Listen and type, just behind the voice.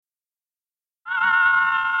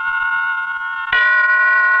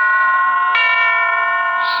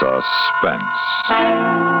Suspense.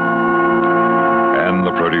 And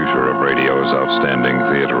the producer of radio's outstanding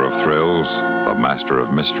theater of thrills, the master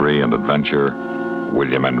of mystery and adventure,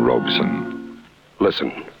 William N. Robson.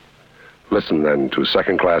 Listen. Listen, then, to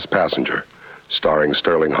Second Class Passenger, starring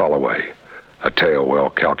Sterling Holloway. A tale well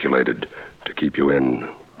calculated to keep you in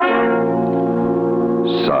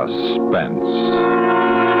suspense.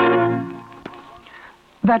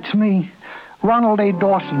 That's me, Ronald A.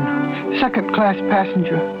 Dawson, second-class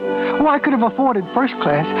passenger. Oh, I could have afforded first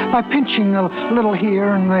class by pinching a little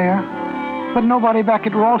here and there. But nobody back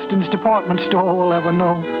at Ralston's department store will ever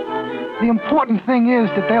know. The important thing is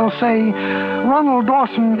that they'll say, Ronald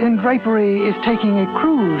Dawson in drapery is taking a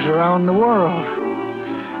cruise around the world.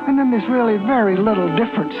 And then there's really very little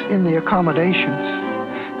difference in the accommodations.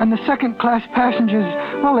 And the second-class passengers,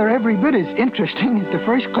 well, they're every bit as interesting as the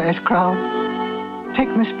first-class crowd. Take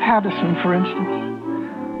Miss Patterson, for instance.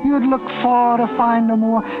 You'd look far to find a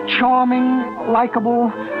more charming,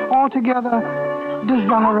 likable, altogether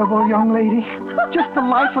desirable young lady. Just the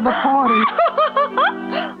life of the party.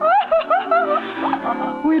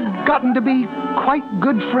 We'd gotten to be quite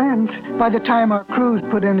good friends by the time our cruise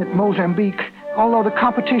put in at Mozambique. Although the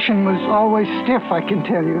competition was always stiff, I can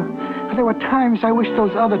tell you. There were times I wish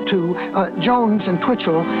those other two, Jones and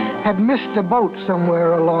Twitchell, had missed the boat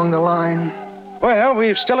somewhere along the line. Well,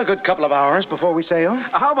 we've still a good couple of hours before we sail.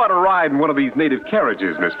 How about a ride in one of these native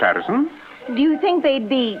carriages, Miss Patterson? Do you think they'd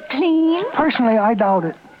be clean? Personally, I doubt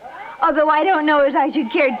it. Although I don't know as I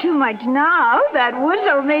should care too much now. That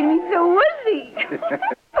whistle made me so woozy.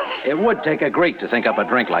 It would take a Greek to think up a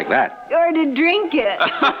drink like that. Or to drink it.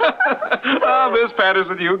 Oh, Miss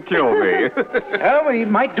Patterson, you kill me. Well, we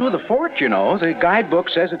might do the fort, you know. The guidebook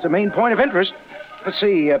says it's a main point of interest. Let's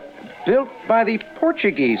see, built by the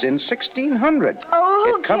Portuguese in 1600. Oh,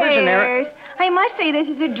 who it covers an area. cares? I must say this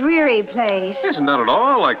is a dreary place. It's not at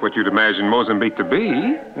all like what you'd imagine Mozambique to be.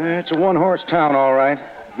 It's a one-horse town, all right.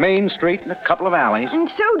 Main street and a couple of alleys. And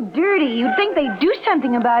so dirty. You'd think they'd do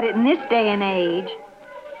something about it in this day and age.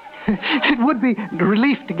 It would be a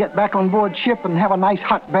relief to get back on board ship and have a nice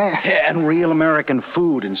hot bath. Yeah, and real American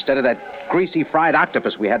food instead of that greasy fried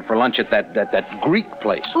octopus we had for lunch at that Greek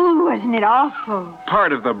place. Ooh, wasn't it awful?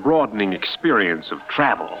 Part of the broadening experience of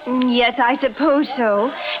travel. Yes, I suppose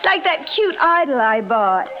so. Like that cute idol I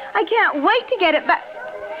bought. I can't wait to get it back.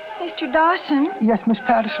 Mr. Dawson? Yes, Miss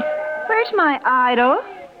Patterson? Where's my idol?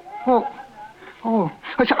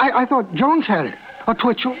 I thought Jones had it. Or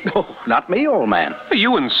Twitchell. Oh, not me, old man.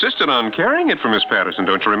 You insisted on carrying it for Miss Patterson,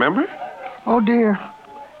 don't you remember? Oh, dear.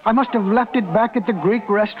 I must have left it back at the Greek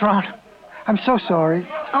restaurant. I'm so sorry.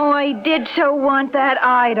 Oh, I did so want that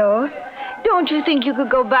idol. Don't you think you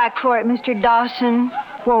could go back for it, Mr. Dawson?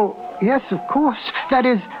 Well, yes, of course. That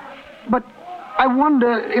is, but I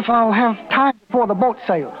wonder if I'll have time before the boat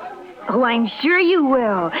sails. Oh, I'm sure you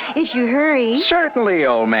will, if you hurry. Certainly,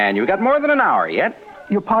 old man. You got more than an hour yet.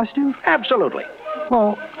 You're positive? Absolutely.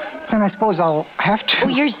 Well, then I suppose I'll have to. Oh,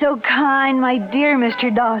 you're so kind, my dear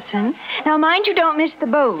Mr. Dawson. Now, mind you don't miss the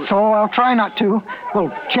boat. So I'll try not to. Well,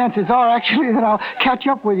 chances are, actually, that I'll catch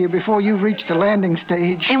up with you before you've reached the landing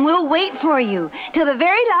stage. And we'll wait for you till the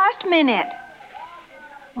very last minute.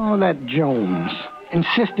 Oh, that Jones,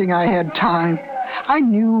 insisting I had time. I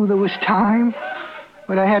knew there was time.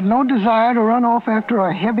 But I had no desire to run off after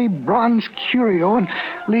a heavy bronze curio and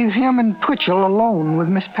leave him and Twitchell alone with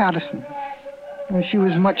Miss Patterson. She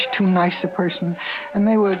was much too nice a person, and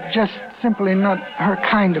they were just simply not her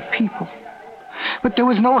kind of people. But there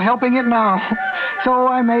was no helping it now. So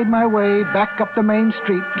I made my way back up the main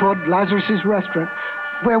street toward Lazarus's restaurant,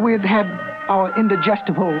 where we had had our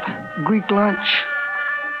indigestible Greek lunch.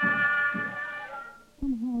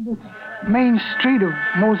 This main street of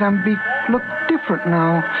Mozambique looked different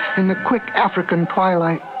now in the quick African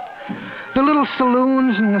twilight. The little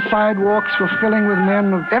saloons and the sidewalks were filling with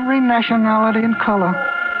men of every nationality and color.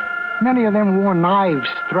 Many of them wore knives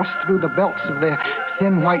thrust through the belts of their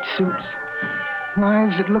thin white suits.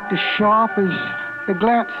 Knives that looked as sharp as the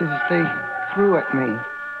glances they threw at me.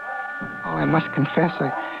 Oh, I must confess,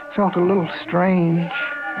 I felt a little strange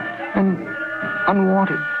and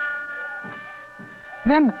unwanted.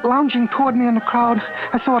 Then, lounging toward me in the crowd,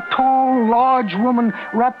 I saw a tall, large woman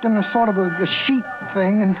wrapped in a sort of a sheet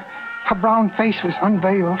thing, and her brown face was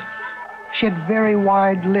unveiled. She had very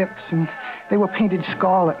wide lips, and they were painted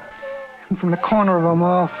scarlet. And from the corner of her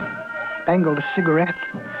mouth dangled a cigarette.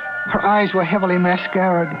 Her eyes were heavily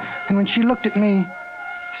mascaraed, and when she looked at me,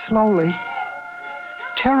 slowly,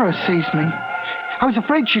 terror seized me. I was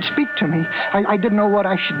afraid she'd speak to me. I didn't know what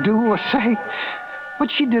I should do or say, but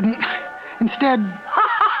she didn't. Instead,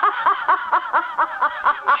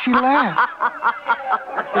 She laughed.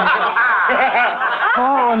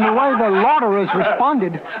 Oh, and the way the Lauderers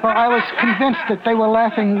responded, well, I was convinced that they were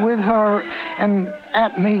laughing with her and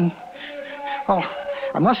at me. Well,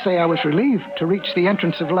 I must say I was relieved to reach the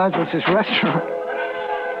entrance of Lazarus' restaurant.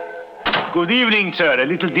 Good evening, sir. A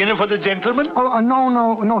little dinner for the gentlemen? Oh,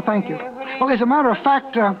 no, thank you. Well, as a matter of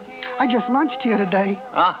fact, I just lunched here today.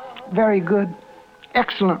 Ah. Very good.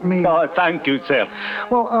 Excellent meal. Oh, thank you, sir.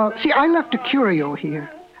 Well, see, I left a curio here.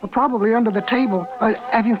 Probably under the table.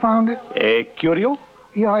 Have you found it? A curio?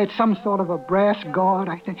 Yeah, it's some sort of a brass god,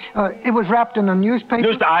 I think. It was wrapped in a newspaper.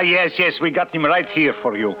 Yes, we got him right here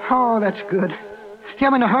for you. Oh, that's good. See,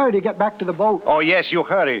 I'm in a hurry to get back to the boat. Oh, yes, you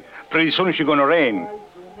hurry. Pretty soon it's going to rain.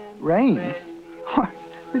 Rain?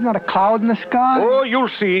 There's not a cloud in the sky. Oh, you'll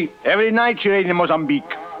see. Every night you rain in Mozambique.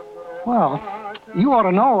 Well, you ought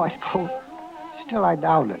to know, I suppose. Still, I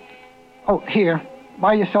doubt it. Oh, here.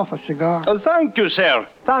 Buy yourself a cigar. Oh, thank you, sir.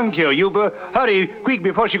 Thank you. You hurry quick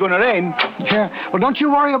before it's going to rain. Sure. Well, don't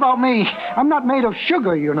you worry about me. I'm not made of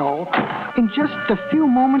sugar, you know. In just the few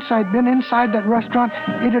moments I'd been inside that restaurant,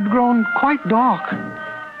 it had grown quite dark.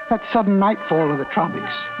 That sudden nightfall of the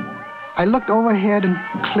tropics. I looked overhead and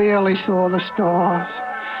clearly saw the stars.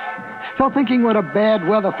 So thinking what a bad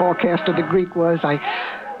weather forecaster the Greek was, I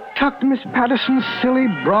tucked Miss Patterson's silly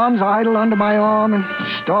bronze idol under my arm and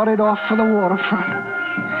started off for the waterfront.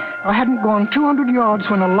 I hadn't gone 200 yards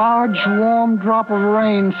when a large, warm drop of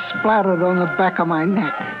rain splattered on the back of my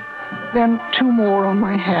neck. Then 2 more on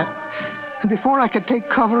my hat. And before I could take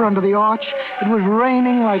cover under the arch, it was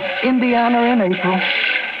raining like Indiana in April.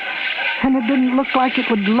 And it didn't look like it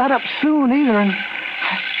would let up soon either, and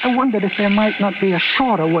I wondered if there might not be a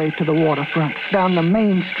shorter way to the waterfront, down the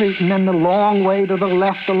main street, and then the long way to the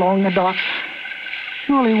left along the dock.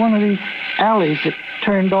 Surely one of these alleys that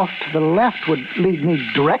turned off to the left would lead me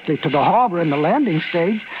directly to the harbor and the landing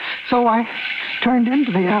stage. So I turned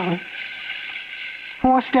into the alley.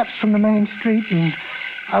 4 steps from the main street, and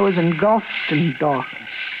I was engulfed in darkness,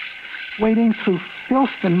 wading through filth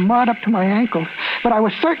and mud up to my ankles. But I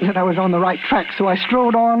was certain that I was on the right track, so I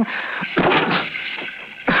strode on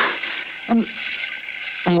and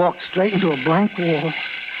walked straight into a blank wall.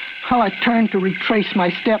 Well, I turned to retrace my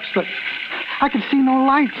steps, but I could see no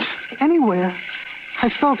light anywhere. I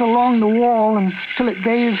felt along the wall until it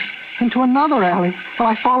gave into another alley. Well,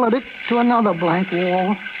 I followed it to another blank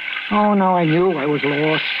wall. Oh, now I knew I was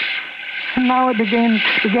lost. And now it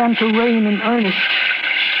began to rain in earnest.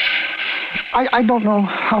 I don't know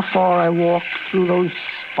how far I walked through those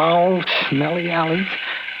foul, smelly alleys,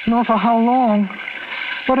 nor for how long.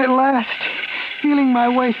 But at last, feeling my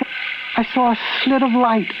way, I saw a slit of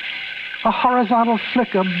light, a horizontal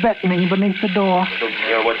flicker beckoning beneath the door.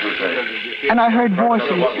 And I heard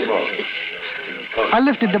voices. I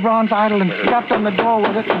lifted the bronze idol and tapped on the door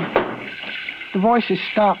with it, and the voices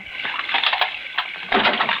stopped.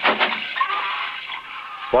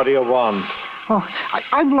 What do you want? Oh,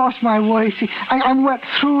 I've lost my way. See, I'm wet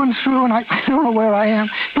through and through, and I don't know where I am.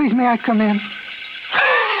 Please, may I come in?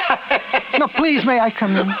 No, please, may I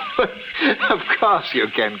come in? Of course you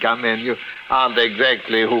can come in. You aren't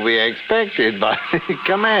exactly who we expected, but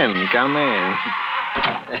come in.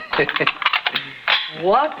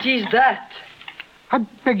 What is that? I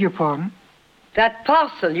beg your pardon? That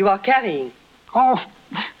parcel you are carrying. Oh,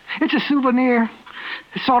 it's a souvenir.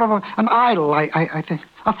 It's sort of an idol, I think.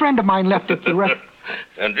 A friend of mine left it at the restaurant.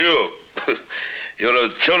 And you? You're a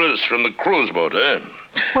tourist from the cruise boat, eh?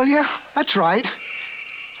 Well, yeah, that's right.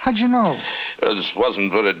 How'd you know? This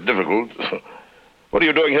wasn't very difficult. What are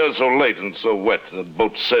you doing here so late and so wet? The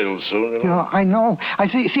boat sails soon, you know? Yeah, I know. I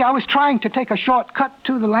see, I was trying to take a shortcut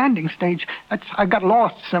to the landing stage. I got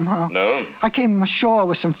lost somehow. No? I came ashore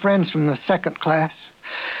with some friends from the 2nd class.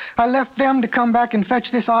 I left them to come back and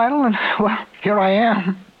fetch this idol, and, well, here I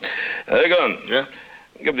am. Hang on. Yeah?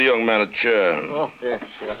 Give the young man a chair. Oh, yes.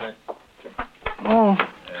 Oh,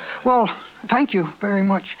 well, thank you very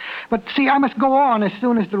much. But, see, I must go on as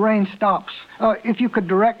soon as the rain stops. If you could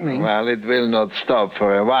direct me. Well, it will not stop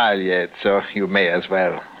for a while yet, so you may as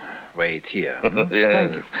well wait here.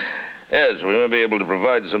 Yes. Yes, we may be able to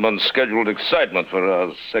provide some unscheduled excitement for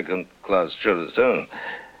our 2nd-class tourists, huh?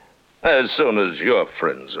 As soon as your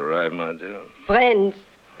friends arrive, my dear. Friends?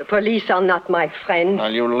 The police are not my friends.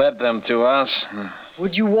 Well, you led them to us.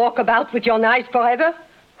 Would you walk about with your knives forever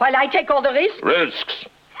while I take all the risks? Risks?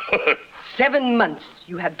 7 months.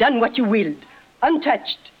 You have done what you willed,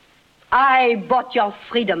 untouched. I bought your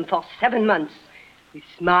freedom for 7 months with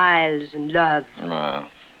smiles and love. Well,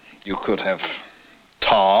 you could have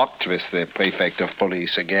talked with the prefect of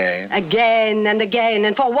police again. Again and again,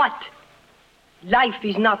 and for what? Life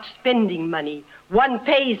is not spending money. One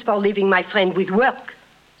pays for living, my friend, with work,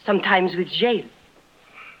 sometimes with jail.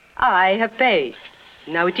 I have paid.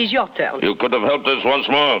 Now it is your turn. You could have helped us once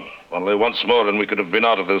more. Only once more, and we could have been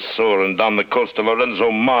out of this sewer and down the coast to Lorenzo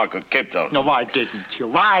Mark or Cape Town. No, why didn't you?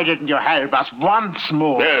 Why didn't you help us once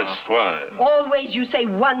more? Yes, why? Always you say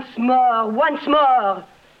once more, once more.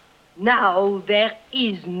 Now there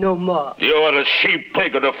is no more. You are a sheep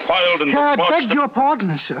pig, a defiled and I debauched... beg your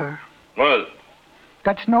pardon, sir. What?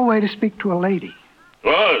 That's no way to speak to a lady.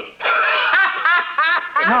 What?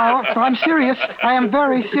 No, I'm serious. I am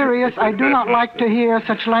very serious. I do not like to hear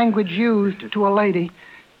such language used to a lady.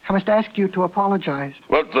 I must ask you to apologize.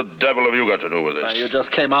 What the devil have you got to do with this? You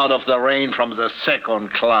just came out of the rain from the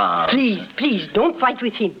second class. Please, don't fight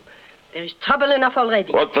with him. There is trouble enough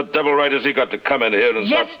already. What the devil right has he got to come in here and...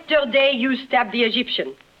 Yesterday you stabbed the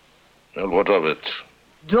Egyptian. Well, what of it?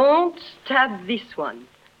 Don't stab this one.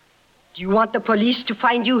 Do you want the police to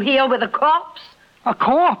find you here with a corpse? A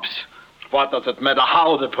corpse? What does it matter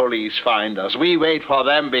how the police find us? We wait for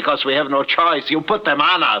them because we have no choice. You put them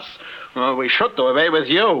on us. Well, we should do away with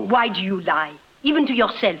you. Why do you lie? Even to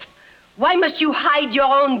yourself. Why must you hide your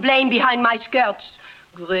own blame behind my skirts?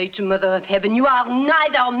 Great Mother of Heaven, you are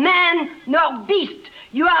neither man nor beast.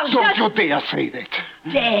 You are just... Don't you dare say that.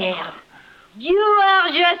 There. You are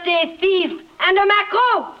just a thief and a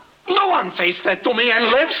macro. No one says that to me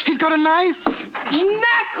and lives. He's got a knife.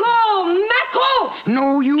 Macro!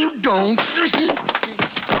 No, you don't.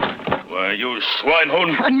 Why, you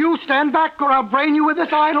swinehund. And you stand back or I'll brain you with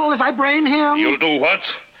this idol as I brain him. You'll do what?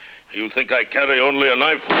 You think I carry only a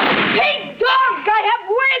knife? Hey, dog! I have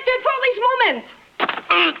waited for this moment.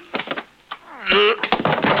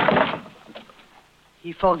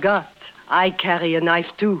 He forgot. I carry a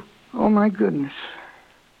knife, too. Oh, my goodness.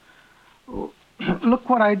 Oh, look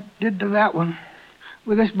what I did to that one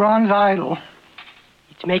with this bronze idol.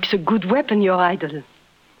 It makes a good weapon, your idol.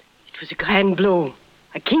 It was a grand blow,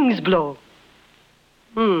 a king's blow.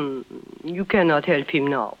 You cannot help him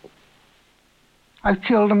now. I've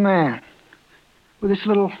killed a man with this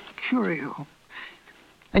little curio.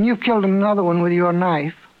 And you've killed another one with your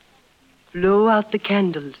knife. Blow out the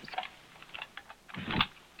candles.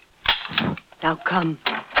 Now come.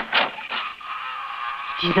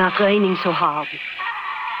 It is not raining so hard.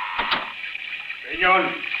 It is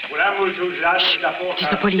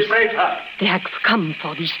the police. They have come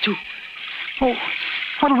for these two. Oh,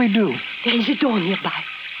 what do we do? There is a door nearby.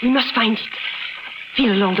 We must find it.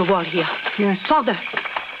 Feel along the wall here. Yes. Father,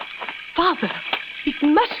 it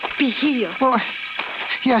must be here. Oh,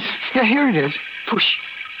 yes. Yeah, here it is. Push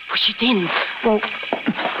it in. Oh,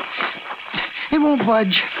 it won't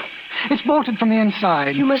budge. It's bolted from the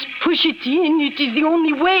inside. You must push it in. It is the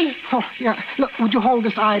only way. Oh, yeah. Look, would you hold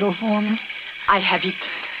this idol for me? I have it.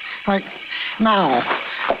 Right. Now.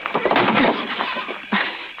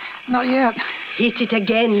 Not yet. Hit it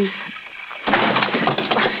again.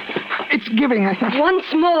 It's giving, I think.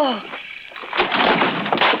 Once more.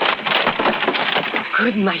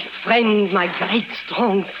 Good, my friend, my great,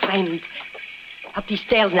 strong friend. Up these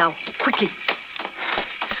stairs now, quickly.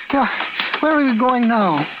 Yeah. Where are we going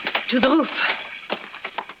now? To the roof.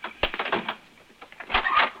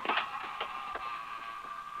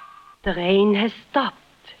 The rain has stopped.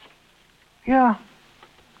 Yeah.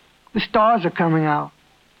 The stars are coming out.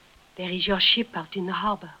 There is your ship out in the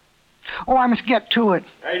harbor. Oh, I must get to it.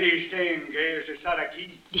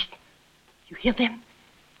 Listen. You hear them?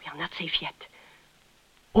 We are not safe yet.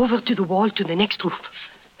 Over to the wall to the next roof.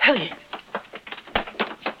 Hurry.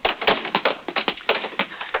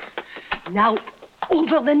 Now,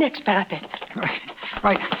 over the next parapet.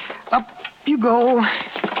 Right. Up you go.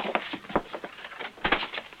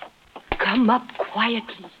 Come up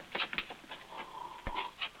quietly.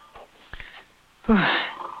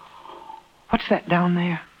 What's that down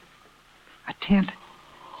there? A tent?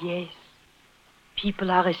 Yes.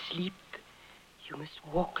 People are asleep. You must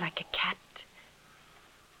walk like a cat.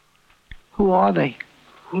 Who are they?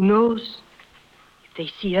 Who knows? If they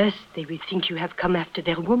see us, they will think you have come after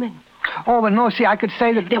their woman. Oh, but no, see, I could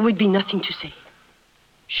say that... There would be nothing to say.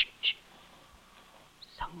 Shh.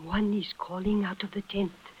 Someone is calling out of the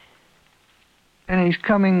tent. And he's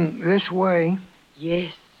coming this way.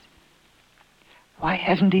 Yes. Why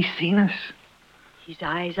hasn't he seen us? His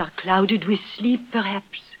eyes are clouded with sleep,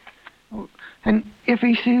 perhaps. Oh, and if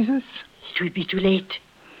he sees us? It will be too late.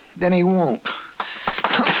 Then he won't.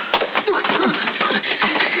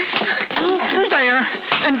 There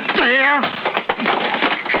and there.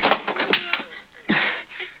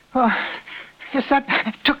 Yes,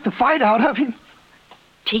 that took the fight out of him.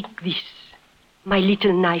 Take this, my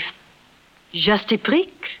little knife. Just a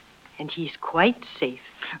prick, And he's quite safe.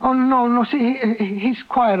 Oh, no, see, he's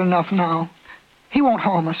quiet enough now. He won't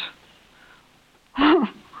harm us.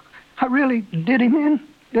 I really did him in,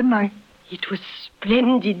 didn't I? It was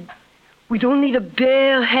splendid. With only the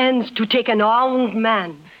bare hands to take an armed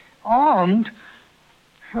man. Armed?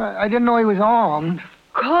 I didn't know he was armed.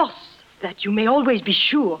 Of course, that you may always be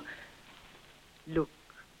sure. Look,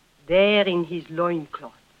 there in his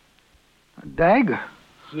loincloth. A dagger?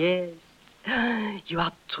 Yes. You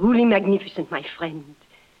are truly magnificent, my friend.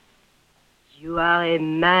 You are a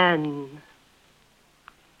man.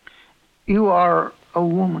 You are a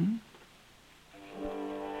woman.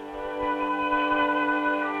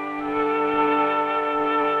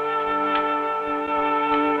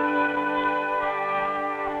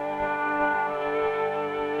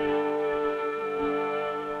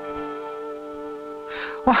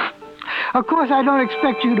 Well, of course, I don't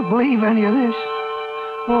expect you to believe any of this.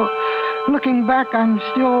 Well, looking back, I'm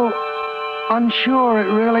still unsure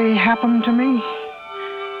it really happened to me.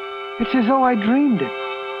 It's as though I dreamed it.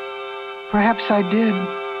 Perhaps I did.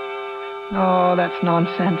 Oh, that's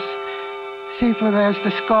nonsense. See, for there's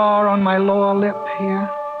the scar on my lower lip here,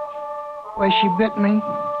 where she bit me.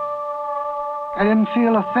 I didn't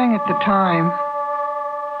feel a thing at the time,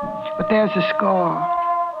 but there's the scar.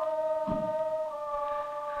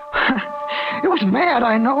 It was mad,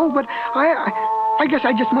 I know, but I guess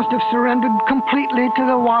I just must have surrendered completely to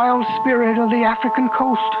the wild spirit of the African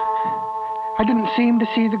coast. I didn't seem to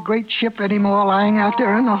see the great ship anymore lying out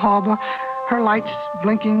there in the harbor, her lights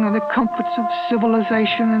blinking in the comforts of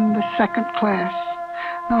civilization in the second class.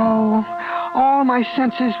 No, all my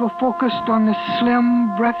senses were focused on the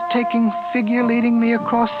slim, breathtaking figure leading me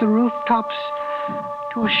across the rooftops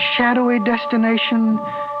to a shadowy destination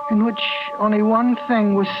in which only one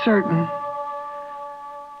thing was certain.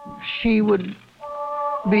 She would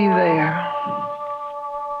be there.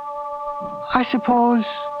 I suppose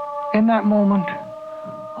in that moment,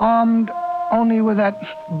 armed only with that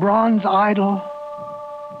bronze idol,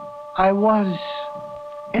 I was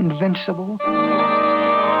invincible.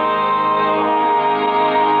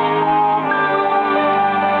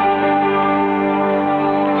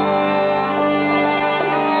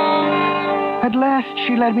 At last,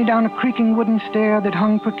 she led me down a creaking wooden stair that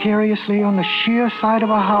hung precariously on the sheer side of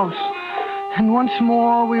a house. And once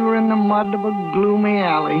more, we were in the mud of a gloomy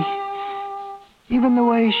alley. Even the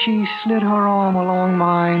way she slid her arm along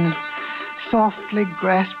mine, softly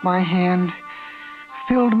grasped my hand,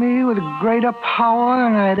 filled me with greater power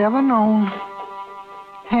than I'd ever known.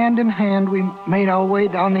 Hand in hand, we made our way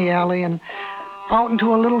down the alley and out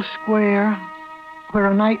into a little square where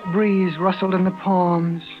a night breeze rustled in the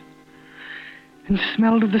palms and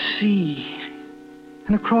smelled of the sea.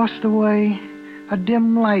 And across the way, a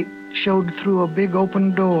dim light showed through a big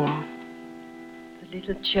open door. The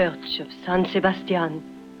little church of San Sebastian.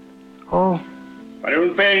 Oh.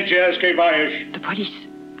 The police.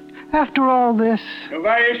 After all this...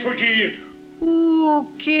 O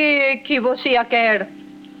que você quer?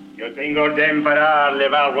 Yo tengo orden para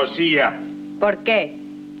levar você. Por quê?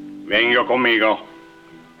 Venga conmigo.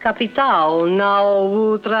 Capital, não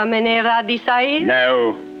outra maneira de sair?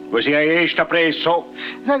 No. Você está preso.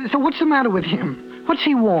 So what's the matter with him? What's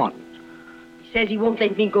he want? He says he won't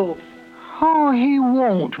let me go. Oh, he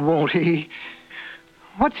won't he?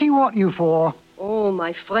 What's he want you for? Oh,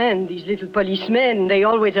 my friend, these little policemen, they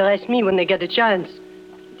always arrest me when they get a chance.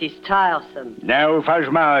 It is tiresome. No faz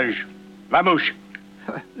mais. Vamos.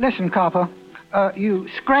 Listen, copper. You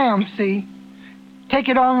scram, see? Take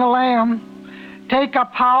it on the lamb. Take a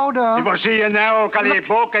powder. E você não cala a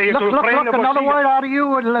boca e Look, another word out of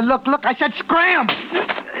you. Look, I said scram!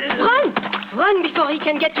 Run before he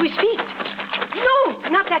can get to his feet. No,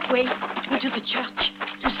 not that way. Into the church,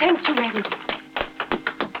 to sanctuary.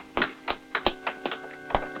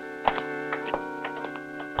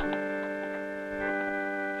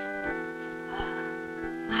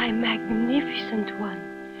 My magnificent one.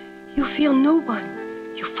 You fear no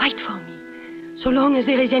one. You fight for me. So long as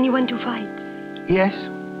there is anyone to fight. Yes.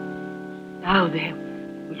 Now there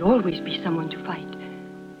will always be someone to fight.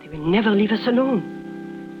 They will never leave us alone.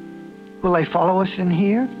 Will they follow us in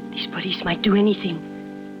here? These police might do anything.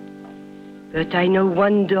 But I know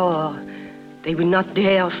one door they will not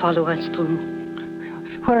dare follow us through.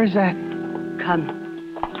 Where is that? Come,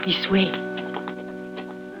 this way.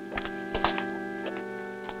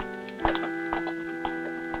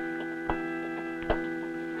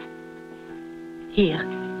 Here,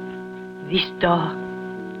 this door.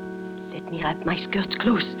 Let me wrap my skirts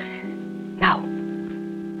close. Now,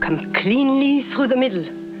 come cleanly through the middle.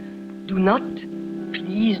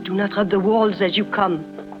 Please do not rub the walls as you come.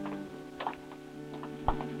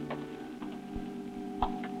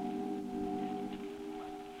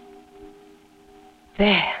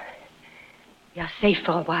 There. We are safe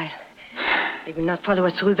for a while. They will not follow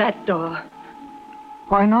us through that door.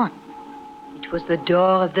 Why not? It was the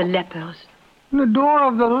door of the lepers. The door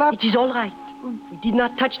of the lepers? It is all right. We did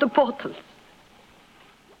not touch the portals.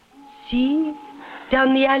 See,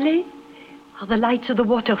 down the alley are the lights of the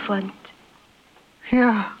waterfront.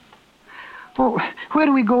 Yeah. Oh, where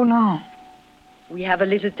do we go now? We have a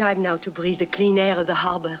little time now to breathe the clean air of the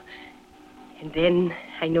harbor. And then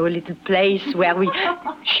I know a little place where we...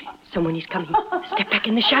 Shh, someone is coming. Step back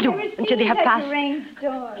in the shadow until they have passed.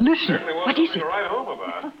 Listen. What is it? Right home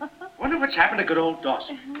about. Wonder what's happened to good old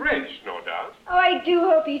Dawson. Bridge, no doubt. Oh, I do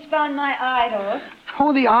hope he's found my idol.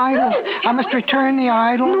 Oh, the idol. I must return the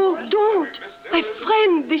idol. No, don't. My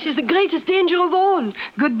friend, this is the greatest danger of all.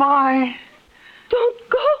 Goodbye. Don't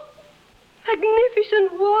go.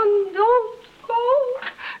 Magnificent one, don't go.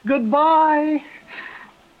 Goodbye.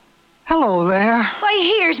 Hello there.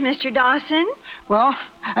 Why, here's Mr. Dawson. Well,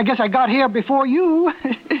 I guess I got here before you,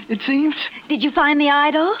 it seems. Did you find the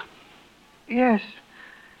idol? Yes.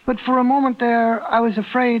 But for a moment there, I was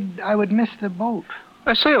afraid I would miss the boat.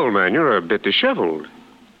 I say, old man, you're a bit disheveled.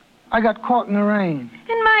 I got caught in the rain.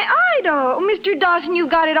 And my idol. Oh, Mr. Dawson, you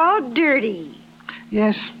got it all dirty.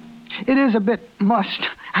 Yes, it is a bit mussed,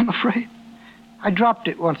 I'm afraid. I dropped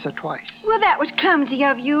it once or twice. Well, that was clumsy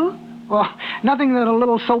of you. Well, nothing that a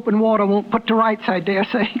little soap and water won't put to rights, I dare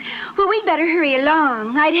say. Well, we'd better hurry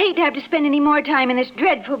along. I'd hate to have to spend any more time in this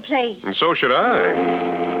dreadful place. And so should I.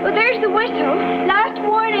 Well, there's the whistle. Last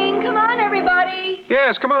warning. Come on, everybody.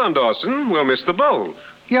 Yes, come on, Dawson. We'll miss the boat.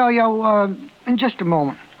 Yeah, in just a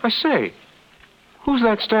moment. I say, who's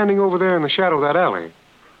that standing over there in the shadow of that alley?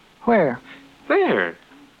 Where? There.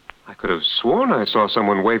 I could have sworn I saw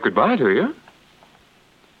someone wave goodbye to you.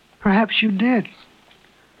 Perhaps you did.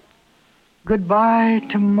 Goodbye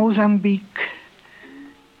to Mozambique,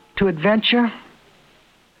 to adventure,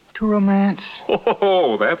 to romance.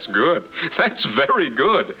 Oh, that's good. That's very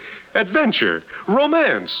good. Adventure,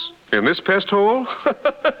 romance, in this pest hole.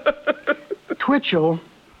 Twitchell,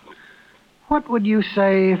 what would you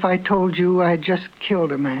say if I told you I had just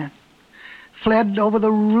killed a man? Fled over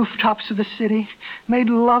the rooftops of the city, made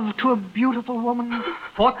love to a beautiful woman,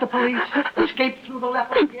 fought the police, escaped through the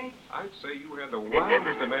leper gate. I'd say you had the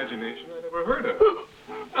wildest imagination I'd ever heard of.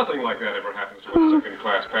 Nothing like that ever happens to a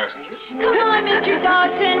second-class passenger. Come on, Mr.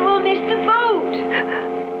 Dawson. We'll miss the boat.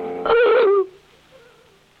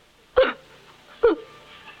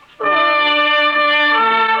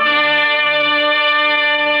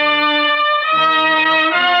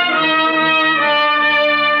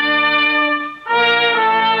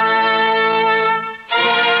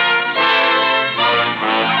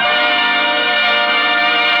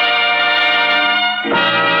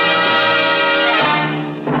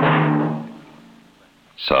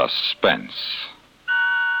 Suspense,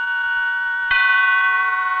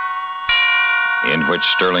 in which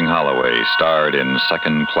Sterling Holloway starred in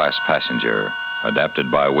Second Class Passenger, adapted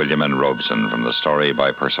by William N. Robeson from the story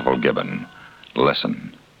by Percival Gibbon.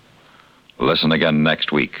 Listen. Listen again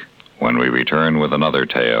next week when we return with another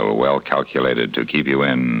tale well calculated to keep you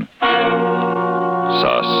in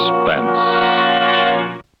suspense.